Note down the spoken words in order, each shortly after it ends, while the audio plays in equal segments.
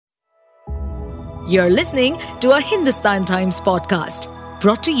You're listening to a Hindustan Times podcast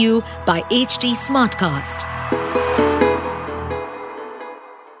brought to you by HT Smartcast.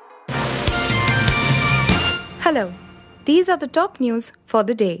 Hello, these are the top news for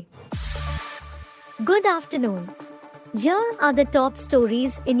the day. Good afternoon. Here are the top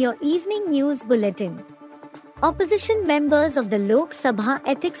stories in your evening news bulletin. Opposition members of the Lok Sabha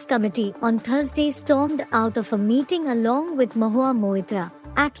Ethics Committee on Thursday stormed out of a meeting along with Mahua Moitra,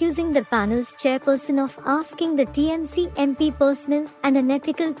 accusing the panel's chairperson of asking the TMC MP personal and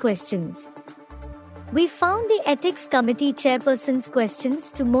unethical questions. We found the Ethics Committee chairperson's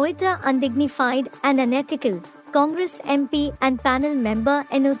questions to Moitra undignified and unethical, Congress MP and panel member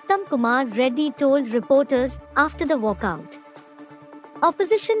Uttam Kumar Reddy told reporters after the walkout.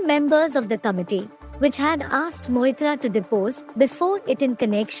 Opposition members of the committee, which had asked Moitra to depose before it in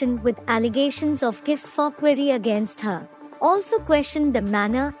connection with allegations of gifts for query against her, also questioned the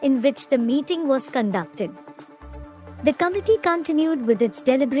manner in which the meeting was conducted. The committee continued with its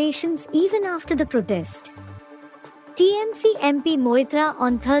deliberations even after the protest. TMC MP Moitra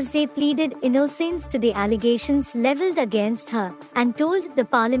on Thursday pleaded innocence to the allegations levelled against her and told the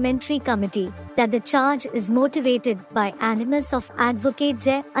parliamentary committee that the charge is motivated by animus of Advocate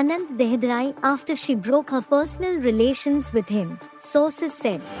Jai Anand Dehadrai after she broke her personal relations with him, sources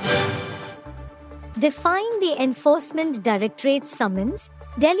said. Defying the Enforcement Directorate's summons,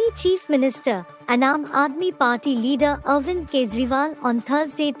 Delhi Chief Minister and Aam Aadmi Party leader Arvind Kejriwal on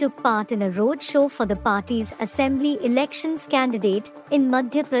Thursday took part in a roadshow for the party's assembly elections candidate in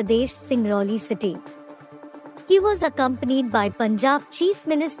Madhya Pradesh Singrauli city. He was accompanied by Punjab Chief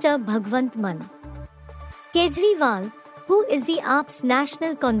Minister Bhagwant Mann. Kejriwal, who is the AAP's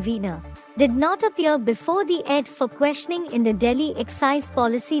national convener, did not appear before the ED for questioning in the Delhi excise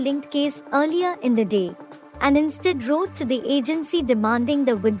policy-linked case earlier in the day, and instead wrote to the agency demanding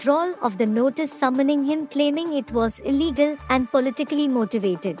the withdrawal of the notice summoning him, claiming it was illegal and politically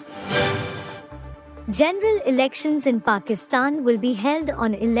motivated. General elections in Pakistan will be held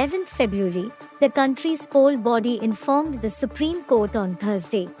on 11th February, the country's poll body informed the Supreme Court on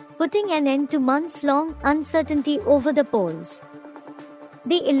Thursday, putting an end to months-long uncertainty over the polls.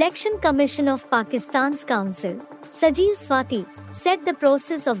 The Election Commission of Pakistan's counsel, Sajid Swati, said the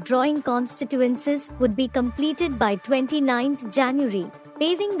process of drawing constituencies would be completed by 29th January,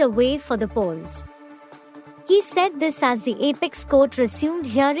 paving the way for the polls. He said this as the Apex Court resumed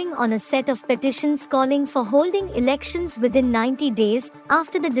hearing on a set of petitions calling for holding elections within 90 days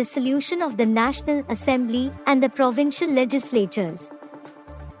after the dissolution of the National Assembly and the provincial legislatures.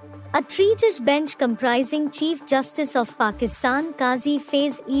 A three-judge bench comprising Chief Justice of Pakistan Qazi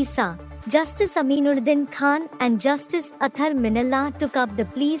Faiz Isa, Justice Aminuddin Khan and Justice Athar Minallah took up the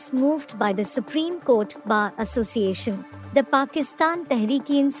pleas moved by the Supreme Court Bar Association, the Pakistan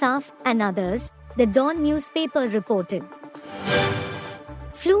Tehreek-e-Insaf and others, the Dawn newspaper reported.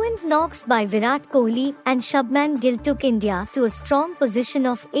 Fluent knocks by Virat Kohli and Shubman Gill took India to a strong position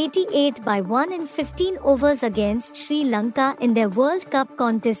of 88 by 1 in 15 overs against Sri Lanka in their World Cup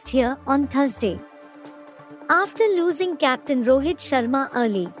contest here on Thursday. After losing captain Rohit Sharma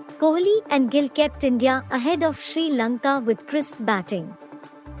early, Kohli and Gill kept India ahead of Sri Lanka with crisp batting.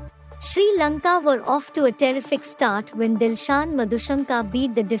 Sri Lanka were off to a terrific start when Dilshan Madhushanka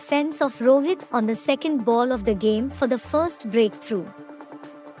beat the defence of Rohit on the second ball of the game for the first breakthrough.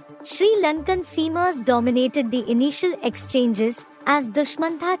 Sri Lankan seamers dominated the initial exchanges as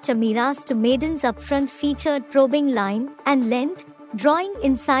Dushmantha Chamira's two maidens up front featured probing line and length, drawing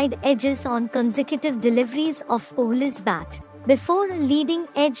inside edges on consecutive deliveries of Kohli's bat, before a leading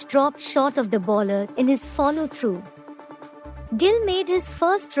edge dropped short of the bowler in his follow-through. Gill made his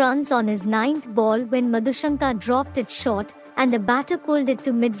first runs on his ninth ball when Madhushanka dropped it short and the batter pulled it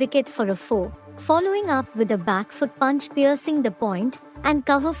to mid-wicket for a 4, following up with a back foot punch piercing the point and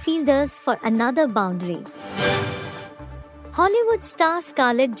cover fielders for another boundary. Hollywood star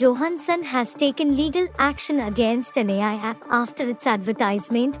Scarlett Johansson has taken legal action against an AI app after its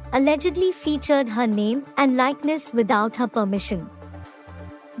advertisement allegedly featured her name and likeness without her permission.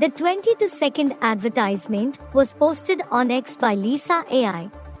 The 22-second advertisement was posted on X by Lisa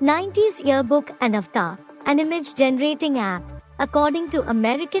AI, 90s Yearbook and Avatar, an image-generating app, according to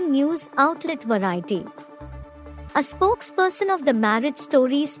American news outlet Variety. A spokesperson of the Marriage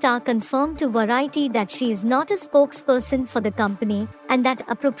Story star confirmed to Variety that she is not a spokesperson for the company and that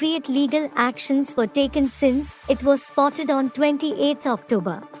appropriate legal actions were taken since it was spotted on 28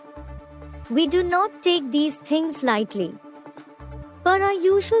 October. We do not take these things lightly. Per our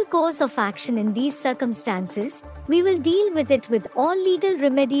usual course of action in these circumstances, we will deal with it with all legal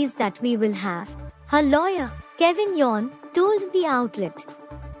remedies that we will have, her lawyer, Kevin Yon, told the outlet.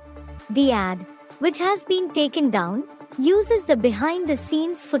 The ad, which has been taken down, uses the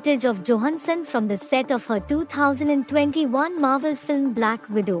behind-the-scenes footage of Johansson from the set of her 2021 Marvel film Black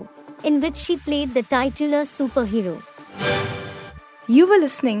Widow, in which she played the titular superhero. You were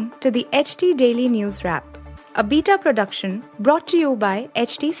listening to the HT Daily News Wrap, a beta production brought to you by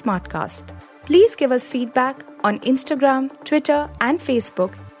HT Smartcast. Please give us feedback on Instagram, Twitter, and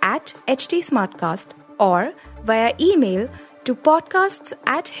Facebook at HT Smartcast or via email to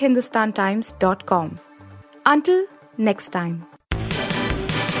podcasts@hindustantimes.com. Until next time.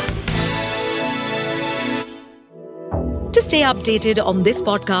 To stay updated on this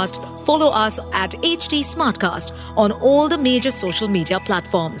podcast, follow us at HT Smartcast on all the major social media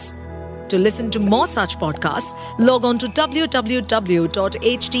platforms. To listen to more such podcasts, log on to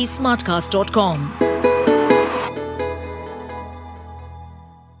www.htsmartcast.com.